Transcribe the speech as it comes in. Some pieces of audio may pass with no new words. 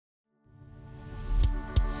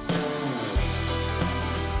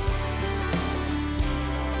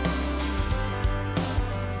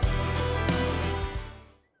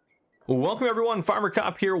Welcome everyone, Farmer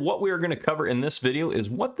Cop here. What we are going to cover in this video is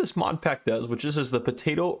what this mod pack does, which is the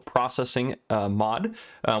potato processing mod.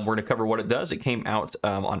 We're going to cover what it does. It came out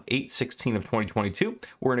on 8/16 of 2022.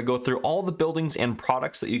 We're going to go through all the buildings and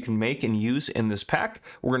products that you can make and use in this pack.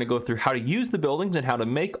 We're going to go through how to use the buildings and how to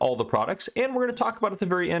make all the products. And we're going to talk about at the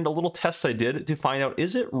very end a little test I did to find out,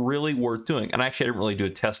 is it really worth doing? And actually I didn't really do a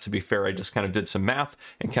test, to be fair. I just kind of did some math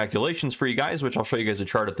and calculations for you guys, which I'll show you guys a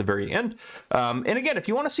chart at the very end. And again, if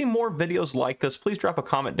you want to see more videos like this, please drop a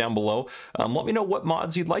comment down below. Let me know what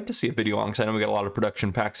mods you'd like to see a video on, because I know we got a lot of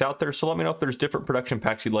production packs out there. So let me know if there's different production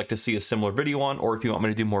packs you'd like to see a similar video on, or if you want me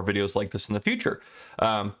to do more videos like this in the future.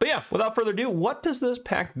 But yeah, without further ado, what does this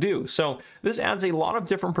pack do? So this adds a lot of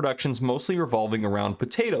different productions, mostly revolving around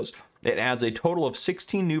potatoes. It adds a total of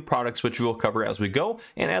 16 new products, which we will cover as we go,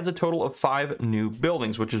 and adds a total of 5 new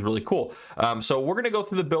buildings, which is really cool. So we're going to go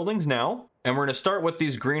through the buildings now, and we're going to start with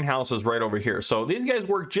these greenhouses right over here. So these guys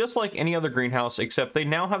work just like any other greenhouse, except they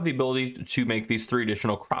now have the ability to make these 3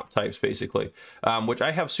 additional crop types, basically, which I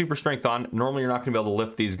have super strength on. Normally, you're not going to be able to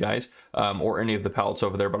lift these guys or any of the pallets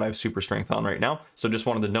over there, but I have super strength on right now. So just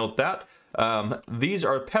wanted to note that. These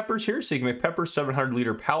are peppers here, so you can make peppers,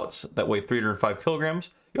 700-liter pallets that weigh 305 kilograms.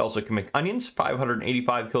 You also can make onions,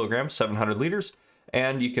 585 kilograms, 700 liters,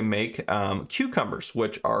 and you can make cucumbers,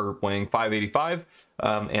 which are weighing 585,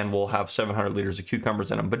 and will have 700 liters of cucumbers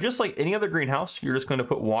in them. But just like any other greenhouse, you're just going to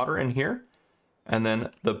put water in here, and then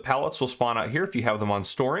the pallets will spawn out here if you have them on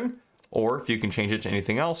storing, or if you can change it to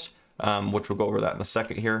anything else, which we'll go over that in a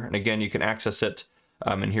second here. And again, you can access it,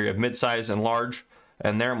 and here you have mid-size and large.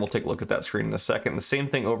 And there, and we'll take a look at that screen in a second. The same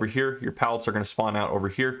thing over here, your pallets are going to spawn out over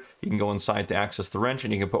here. You can go inside to access the wrench,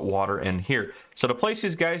 and you can put water in here. So to place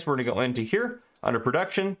these guys, we're going to go into here, under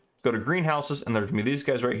production, go to greenhouses, and there's going to be these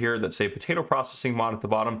guys right here that say potato processing mod at the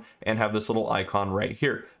bottom, and have this little icon right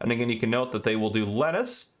here. And again, you can note that they will do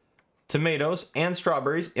lettuce, tomatoes, and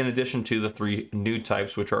strawberries, in addition to the 3 new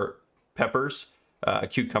types, which are peppers,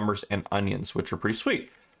 cucumbers, and onions, which are pretty sweet.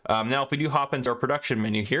 Now, if we do hop into our production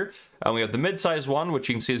menu here, we have the mid-size one, which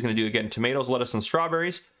you can see is going to do, again, tomatoes, lettuce, and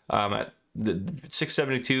strawberries at the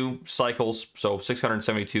 672 cycles, so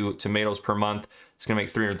 672 tomatoes per month. It's going to make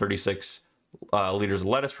 336 liters of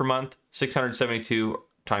lettuce per month, 672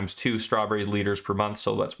 times 2 strawberry liters per month,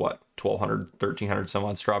 so that's what, 1,200, 1,300 some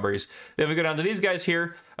odd strawberries. Then we go down to these guys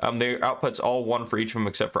here. Their output's all 1 for each of them,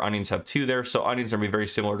 except for onions have 2 there, so onions are going to be very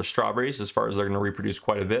similar to strawberries as far as they're going to reproduce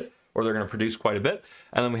quite a bit, or they're going to produce quite a bit.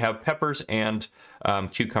 And then we have peppers and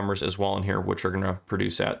cucumbers as well in here, which are going to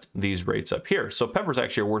produce at these rates up here. So peppers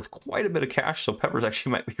actually are worth quite a bit of cash. So peppers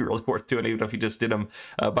actually might be really worth doing, even if you just did them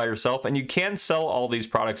by yourself. And you can sell all these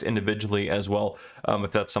products individually as well,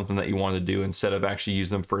 if that's something that you want to do, instead of actually use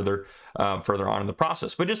them further on in the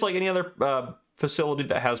process. But just like any other facility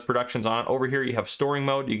that has productions on it, over here you have storing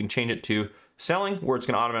mode. You can change it to selling, where it's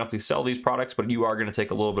going to automatically sell these products, but you are going to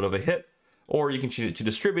take a little bit of a hit. Or you can change it to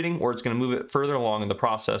distributing, or it's going to move it further along in the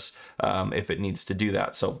process if it needs to do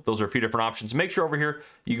that. So those are a few different options. Make sure over here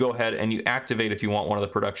you go ahead and you activate if you want one of the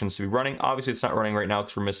productions to be running. Obviously, it's not running right now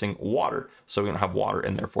because we're missing water, so we don't have water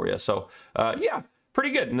in there for you. So yeah, pretty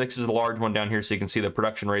good. And this is the large one down here, so you can see the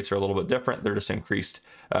production rates are a little bit different. They're just increased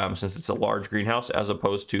since it's a large greenhouse as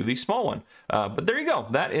opposed to the small one. But there you go.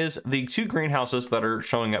 That is the 2 greenhouses that are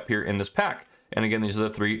showing up here in this pack. And again, these are the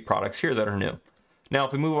 3 products here that are new. Now,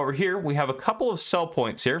 if we move over here, we have a couple of sell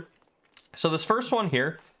points here. So this first one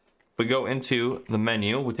here, if we go into the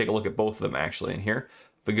menu, we take a look at both of them actually in here.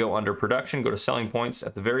 If we go under production, go to selling points,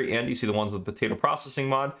 at the very end, you see the ones with potato processing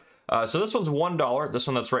mod. So this one's $1. This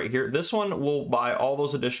one that's right here. This one will buy all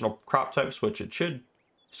those additional crop types, which it should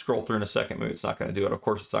scroll through in a second. Maybe it's not going to do it. Of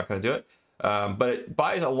course, it's not going to do it. But it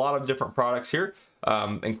buys a lot of different products here,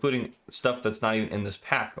 including stuff that's not even in this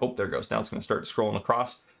pack. Oh, there it goes. Now it's going to start scrolling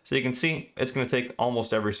across. So you can see it's going to take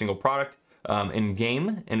almost every single product in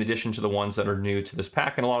game, in addition to the ones that are new to this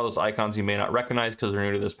pack. And a lot of those icons you may not recognize because they're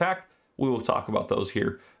new to this pack. We will talk about those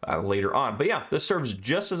here later on. But yeah, this serves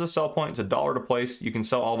just as a sell point. It's $1 to place. You can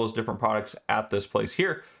sell all those different products at this place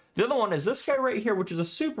here. The other one is this guy right here, which is a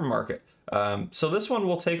supermarket. So this one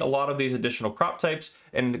will take a lot of these additional crop types,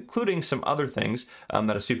 and including some other things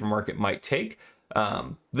that a supermarket might take.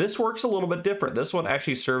 This works a little bit different. This one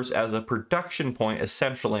actually serves as a production point,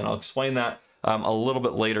 essentially, and I'll explain that a little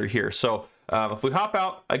bit later here. So if we hop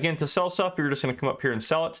out, again, to sell stuff, you're just going to come up here and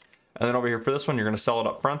sell it. And then over here for this one, you're going to sell it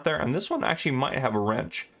up front there. And this one actually might have a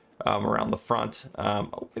wrench around the front.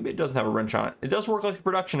 Oh, maybe it doesn't have a wrench on it. It does work like a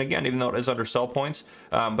production, again, even though it is under sell points.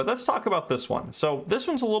 But let's talk about this one. So this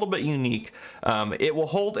one's a little bit unique. It will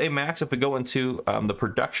hold a max if we go into the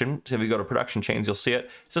production. So if you go to production chains, you'll see it.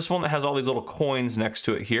 It's this one that has all these little coins next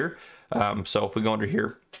to it here. So if we go under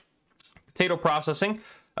here, potato processing.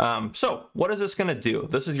 So what is this going to do?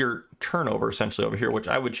 This is your turnover essentially over here, which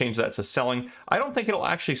I would change that to selling. I don't think it'll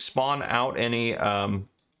actually spawn out any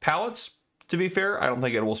pallets. To be fair, I don't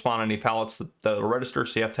think it will spawn any pallets that will register,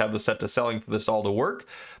 so you have to have this set to selling for this all to work.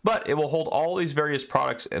 But it will hold all these various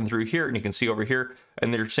products and through here, and you can see over here,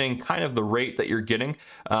 and they're saying kind of the rate that you're getting.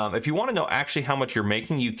 If you want to know actually how much you're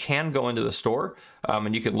making, you can go into the store,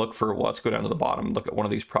 and you can look for, well, let's go down to the bottom, look at one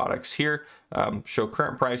of these products here, show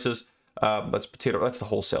current prices. That's potato, that's the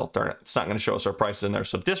wholesale, darn it. It's not going to show us our prices in there,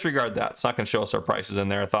 so disregard that. It's not going to show us our prices in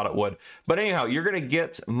there. I thought it would. But anyhow, you're going to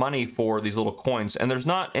get money for these little coins, and there's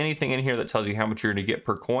not anything in here that tells you how much you're going to get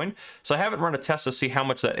per coin. So I haven't run a test to see how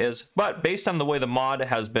much that is, but based on the way the mod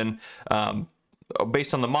has been,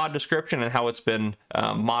 based on the mod description and how it's been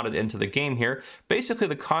modded into the game here, basically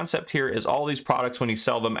the concept here is all these products, when you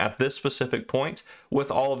sell them at this specific point,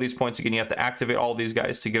 with all of these points, again, you have to activate all of these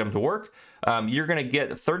guys to get them to work. You're going to get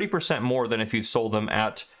 30% more than if you sold them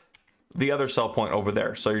at the other sell point over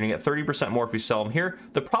there. So you're going to get 30% more if you sell them here.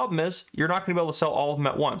 The problem is you're not going to be able to sell all of them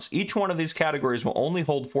at once. Each one of these categories will only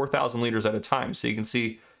hold 4,000 liters at a time. So you can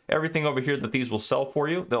see everything over here that these will sell for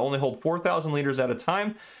you. They'll only hold 4,000 liters at a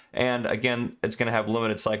time. And again, it's going to have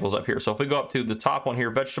limited cycles up here. So if we go up to the top one here,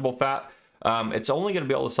 vegetable fat, it's only going to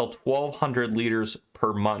be able to sell 1,200 liters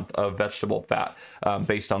per month of vegetable fat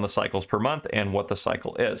based on the cycles per month and what the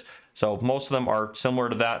cycle is. So most of them are similar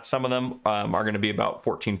to that. Some of them are going to be about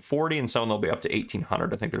 1,440 and some of them will be up to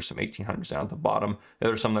 1,800. I think there's some 1,800s down at the bottom.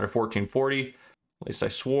 There's some that are 1,440. At least I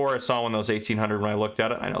swore I saw one that was 1,800 when I looked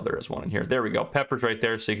at it. I know there is one in here. There we go. Peppers right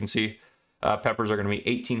there. So you can see peppers are going to be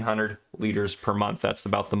 1,800 liters per month. That's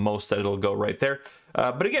about the most that it'll go right there.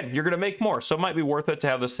 But again, you're going to make more. So it might be worth it to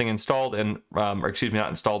have this thing installed and, or excuse me, not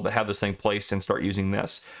installed, but have this thing placed and start using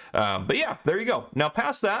this. But yeah, there you go. Now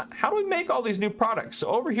past that, how do we make all these new products? So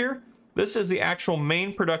over here, this is the actual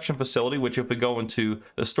main production facility, which if we go into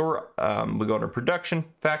the store, we go into production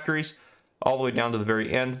factories, all the way down to the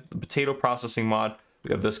very end, the potato processing mod. We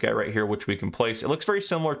have this guy right here, which we can place. It looks very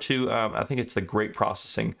similar to, I think it's the grape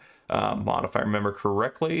processing mod, if I remember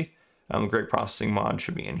correctly. The grape processing mod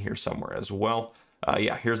should be in here somewhere as well.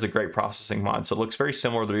 Yeah, here's the grape processing mod. So it looks very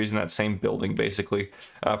similar. They're using that same building basically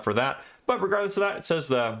for that. But regardless of that, it says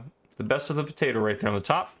the best of the potato right there on the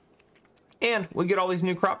top. And we get all these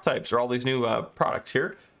new crop types or all these new products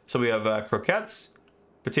here. So we have croquettes,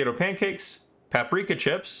 potato pancakes, paprika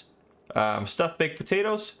chips, stuffed baked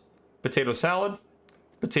potatoes, potato salad,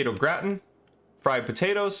 potato gratin, fried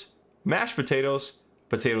potatoes, mashed potatoes,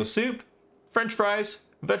 potato soup, French fries,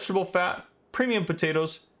 vegetable fat, premium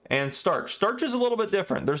potatoes, and starch. Starch is a little bit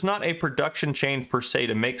different. There's not a production chain per se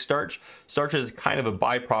to make starch. Starch is kind of a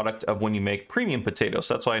byproduct of when you make premium potatoes.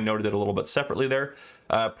 So that's why I noted it a little bit separately there.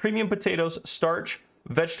 Premium potatoes, starch,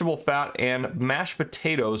 vegetable fat, and mashed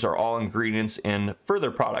potatoes are all ingredients in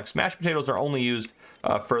further products. Mashed potatoes are only used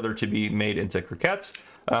further to be made into croquettes.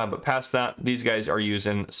 But past that, these guys are used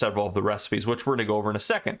in several of the recipes, which we're going to go over in a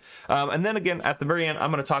second. And then again, at the very end,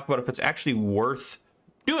 I'm going to talk about if it's actually worth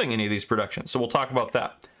doing any of these productions. So we'll talk about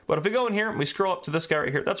that. But if we go in here and we scroll up to this guy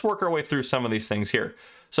right here, let's work our way through some of these things here.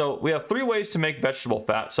 So we have 3 ways to make vegetable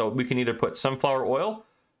fat. So we can either put sunflower oil,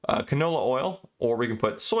 canola oil, or we can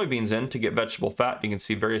put soybeans in to get vegetable fat. You can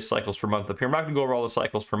see various cycles per month up here. I'm not going to go over all the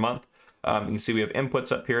cycles per month. You can see we have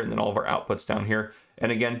inputs up here and then all of our outputs down here.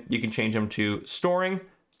 And again, you can change them to storing,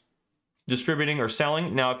 distributing, or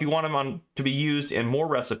selling. Now, if you want them to be used in more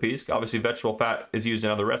recipes, obviously vegetable fat is used in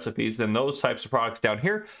other recipes, then those types of products down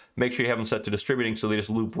here, make sure you have them set to distributing so they just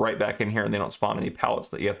loop right back in here and they don't spawn any pallets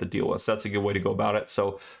that you have to deal with. So that's a good way to go about it.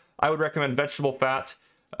 So I would recommend vegetable fat,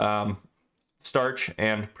 starch,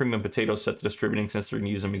 and premium potatoes set to distributing since they're going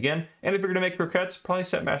to use them again. And if you're going to make croquettes, probably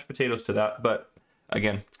set mashed potatoes to that. But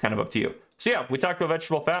again, it's kind of up to you. So yeah, we talked about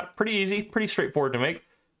vegetable fat. Pretty easy, pretty straightforward to make.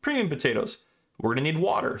 Premium potatoes, we're going to need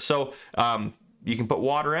water. So you can put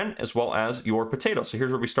water in as well as your potatoes. So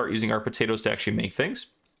here's where we start using our potatoes to actually make things.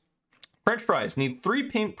 French fries, need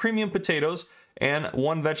 3 premium potatoes and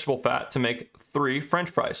 1 vegetable fat to make 3 French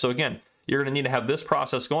fries. So again, you're going to need to have this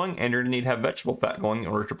process going and you're going to need to have vegetable fat going in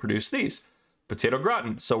order to produce these. Potato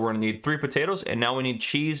gratin. So we're going to need 3 potatoes and now we need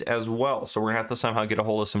cheese as well. So we're going to have to somehow get a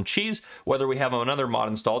hold of some cheese, whether we have another mod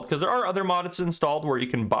installed, because there are other mods installed where you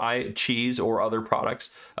can buy cheese or other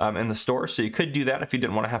products in the store. So you could do that if you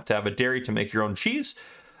didn't want to have a dairy to make your own cheese.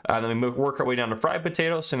 Then we work our way down to fried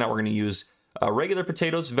potatoes. So now we're going to use regular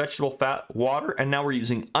potatoes, vegetable fat, water, and now we're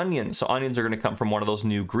using onions. So onions are going to come from one of those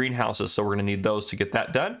new greenhouses. So we're going to need those to get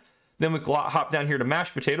that done. Then we hop down here to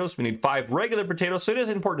mashed potatoes. We need 5 regular potatoes. So it is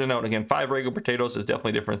important to note, again, 5 regular potatoes is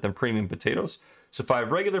definitely different than premium potatoes. So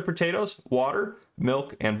 5 regular potatoes, water,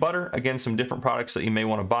 milk, and butter. Again, some different products that you may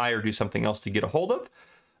want to buy or do something else to get a hold of.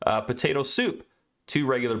 Potato soup, 2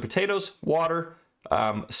 regular potatoes, water,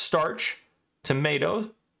 starch, tomato,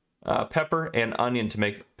 pepper, and onion to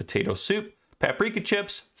make potato soup. Paprika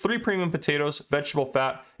chips, 3 premium potatoes, vegetable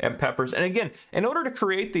fat, and peppers. And again, in order to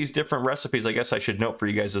create these different recipes, I guess I should note for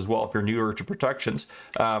you guys as well, if you're newer to productions,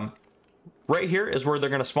 right here is where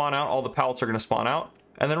they're going to spawn out. All the pallets are going to spawn out.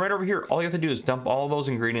 And then right over here, all you have to do is dump all those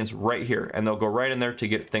ingredients right here, and they'll go right in there to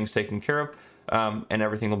get things taken care of, and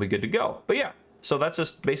everything will be good to go. But yeah, so that's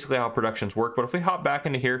just basically how productions work. But if we hop back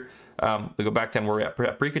into here, we go back down where we're at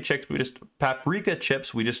paprika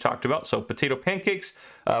chips we just talked about. So potato pancakes,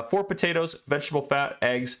 4 potatoes, vegetable fat,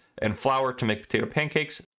 eggs, and flour to make potato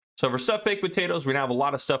pancakes. So for stuffed baked potatoes, we now have a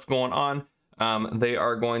lot of stuff going on. They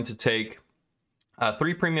are going to take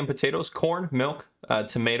 3 premium potatoes, corn, milk,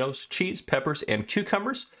 tomatoes, cheese, peppers, and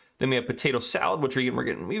cucumbers. Then we have potato salad, which we're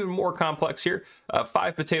getting even more complex here.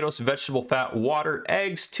 5 potatoes, vegetable fat, water,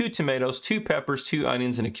 eggs, 2 tomatoes, 2 peppers, 2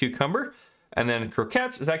 onions, and a cucumber. And then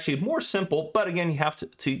croquettes is actually more simple, but again, you have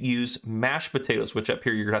to use mashed potatoes, which up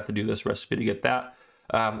here you're gonna have to do this recipe to get that.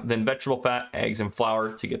 Then vegetable fat, eggs, and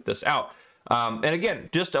flour to get this out. And again,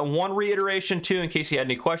 just one reiteration too, in case you had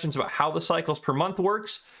any questions about how the cycles per month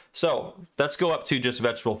works. So let's go up to just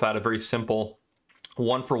vegetable fat, a very simple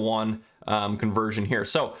 1-for-1 conversion here.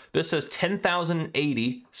 So this says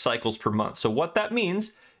 10,080 cycles per month. So what that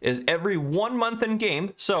means is every 1 month in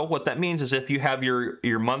game. So what that means is if you have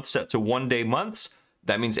your month set to 1-day months,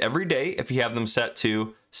 that means every day. If you have them set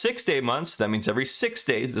to 6-day months, that means every 6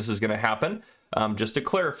 days this is going to happen. Just to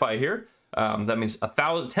clarify here, that means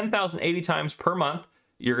 10,080 times per month.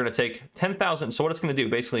 You're going to take 10,000. So what it's going to do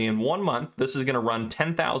basically in 1 month, this is going to run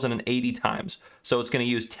 10,080 times. So it's going to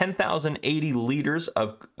use 10,080 liters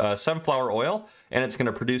of sunflower oil, and it's going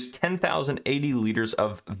to produce 10,080 liters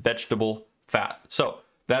of vegetable fat. So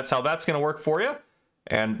that's how that's going to work for you.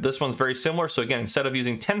 And this one's very similar. So again, instead of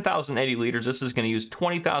using 10,080 liters, this is going to use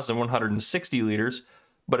 20,160 liters,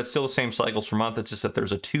 but it's still the same cycles per month. It's just that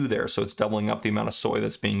there's a 2 there. So it's doubling up the amount of soy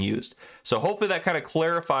that's being used. So hopefully that kind of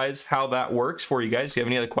clarifies how that works for you guys. If you have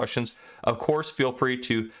any other questions, of course, feel free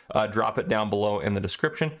to drop it down below in the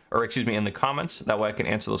description, or excuse me, in the comments. That way I can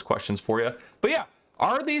answer those questions for you. But yeah,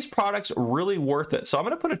 are these products really worth it? So I'm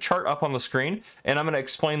going to put a chart up on the screen, and I'm going to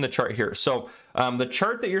explain the chart here. So the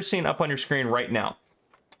chart that you're seeing up on your screen right now,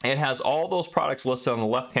 it has all those products listed on the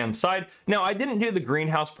left-hand side. Now, I didn't do the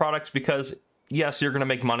greenhouse products because, yes, you're going to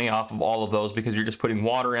make money off of all of those because you're just putting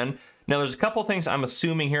water in. Now, there's a couple things I'm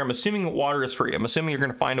assuming here. I'm assuming that water is free. I'm assuming you're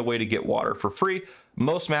going to find a way to get water for free.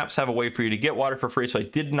 Most maps have a way for you to get water for free, so I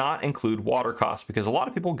did not include water costs because a lot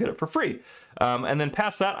of people get it for free. And then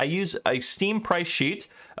past that, I use a Steam price sheet,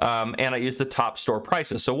 and I use the top store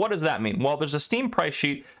prices. So what does that mean? Well, there's a Steam price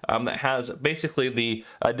sheet that has basically the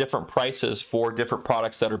different prices for different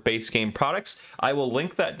products that are base game products. I will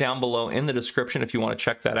link that down below in the description if you want to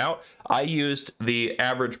check that out. I used the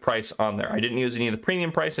average price on there. I didn't use any of the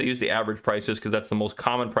premium price. I used the average prices because that's the most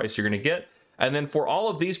common price you're going to get. And then for all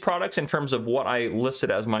of these products, in terms of what I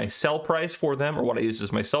listed as my sell price for them, or what I used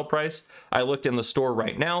as my sell price, I looked in the store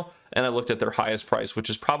right now and I looked at their highest price, which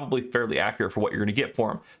is probably fairly accurate for what you're going to get for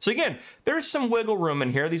them. So again, there's some wiggle room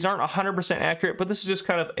in here. These aren't 100% accurate, but this is just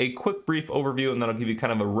kind of a quick brief overview, and then I'll give you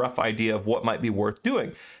kind of a rough idea of what might be worth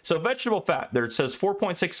doing. So vegetable fat, there it says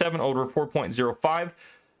 4.67 over 4.05.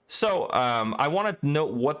 So I want to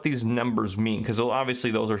note what these numbers mean, because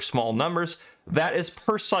obviously those are small numbers. That is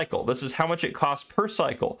per cycle. This is how much it costs per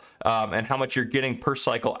cycle, and how much you're getting per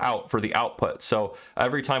cycle out for the output. So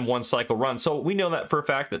every time one cycle runs. So we know that for a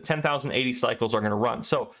fact that 10,080 cycles are going to run.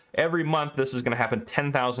 So every month this is going to happen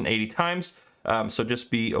 10,080 times. So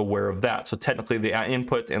just be aware of that. So technically the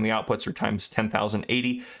input and the outputs are times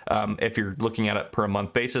 10,080 if you're looking at it per a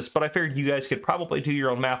month basis. But I figured you guys could probably do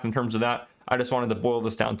your own math in terms of that. I just wanted to boil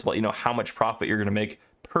this down to let you know how much profit you're going to make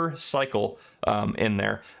per cycle in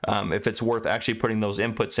there, if it's worth actually putting those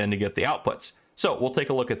inputs in to get the outputs. So we'll take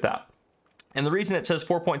a look at that. And the reason it says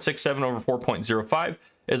 4.67 over 4.05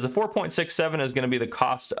 is the 4.67 is going to be the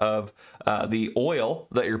cost of the oil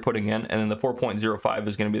that you're putting in, and then the 4.05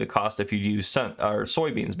 is going to be the cost if you use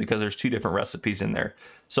soybeans, because there's 2 different recipes in there.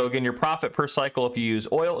 So again, your profit per cycle if you use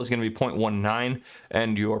oil is going to be 0.19,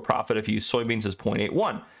 and your profit if you use soybeans is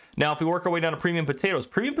 0.81. Now, if we work our way down to premium potatoes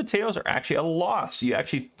are actually a loss. You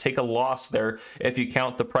actually take a loss there if you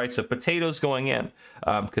count the price of potatoes going in,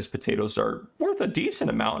 because potatoes are worth a decent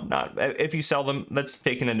amount. Not if you sell them, that's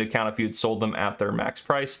taken into account if you had sold them at their max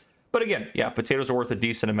price. But again, yeah, potatoes are worth a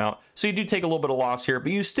decent amount. So you do take a little bit of loss here,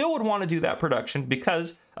 but you still would want to do that production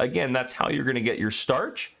because, again, that's how you're going to get your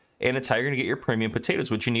starch, and it's how you're going to get your premium potatoes,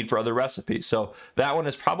 which you need for other recipes. So that one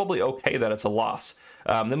is probably okay that it's a loss.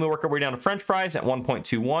 Then we work our way down to French fries at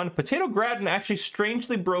 1.21. Potato gratin actually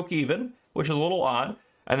strangely broke even, which is a little odd.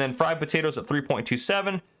 And then fried potatoes at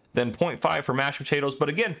 3.27. Then 0.5 for mashed potatoes. But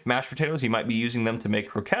again, mashed potatoes, you might be using them to make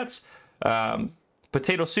croquettes.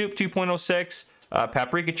 Potato soup, 2.06.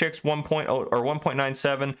 Paprika chicks, 1.0 or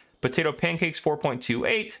 1.97. Potato pancakes,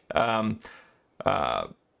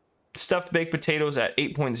 4.28. Stuffed baked potatoes at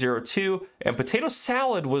 8.02, and potato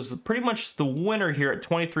salad was pretty much the winner here at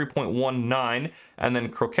 23.19, and then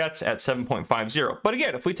croquettes at 7.50. But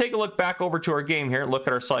again, if we take a look back over to our game here, look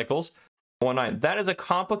at our cycles, 19. That is a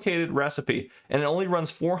complicated recipe, and it only runs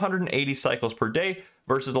 480 cycles per day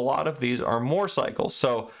versus a lot of these are more cycles.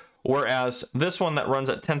 So whereas this one that runs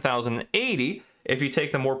at 10,080, if you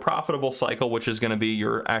take the more profitable cycle, which is going to be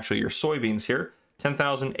your soybeans here,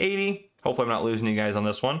 10,080, hopefully I'm not losing you guys on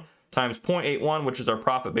this one, times 0.81, which is our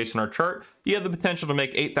profit based on our chart, you have the potential to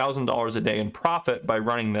make $8,000 a day in profit by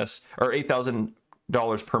running this, or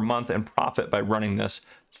 $8,000 per month in profit by running this,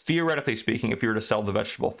 theoretically speaking, if you were to sell the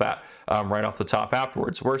vegetable fat right off the top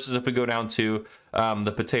afterwards. Versus if we go down to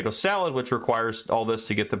the potato salad, which requires all this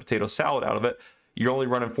to get the potato salad out of it, you're only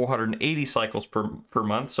running 480 cycles per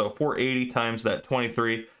month, so 480 times that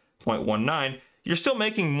 23.19, you're still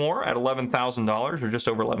making more at $11,000 or just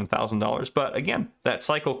over $11,000. But again, that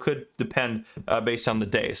cycle could depend based on the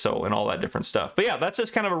day, so and all that different stuff. But yeah, that's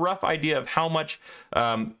just kind of a rough idea of how much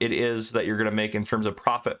it is that you're going to make in terms of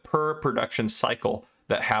profit per production cycle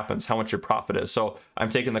that happens, how much your profit is. So I'm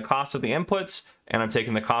taking the cost of the inputs and I'm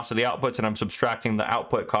taking the cost of the outputs and I'm subtracting the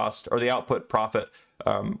output cost or the output profit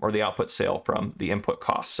or the output sale from the input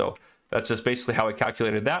cost. So that's just basically how I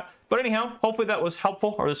calculated that. But anyhow, hopefully that was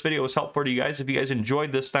helpful, or this video was helpful to you guys. If you guys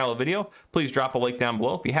enjoyed this style of video, please drop a like down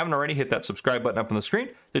below. If you haven't already, hit that subscribe button up on the screen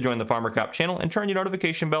to join the Farmer Cop channel and turn your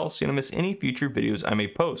notification bell so you don't miss any future videos I may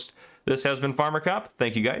post. This has been Farmer Cop.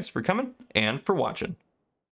 Thank you guys for coming and for watching.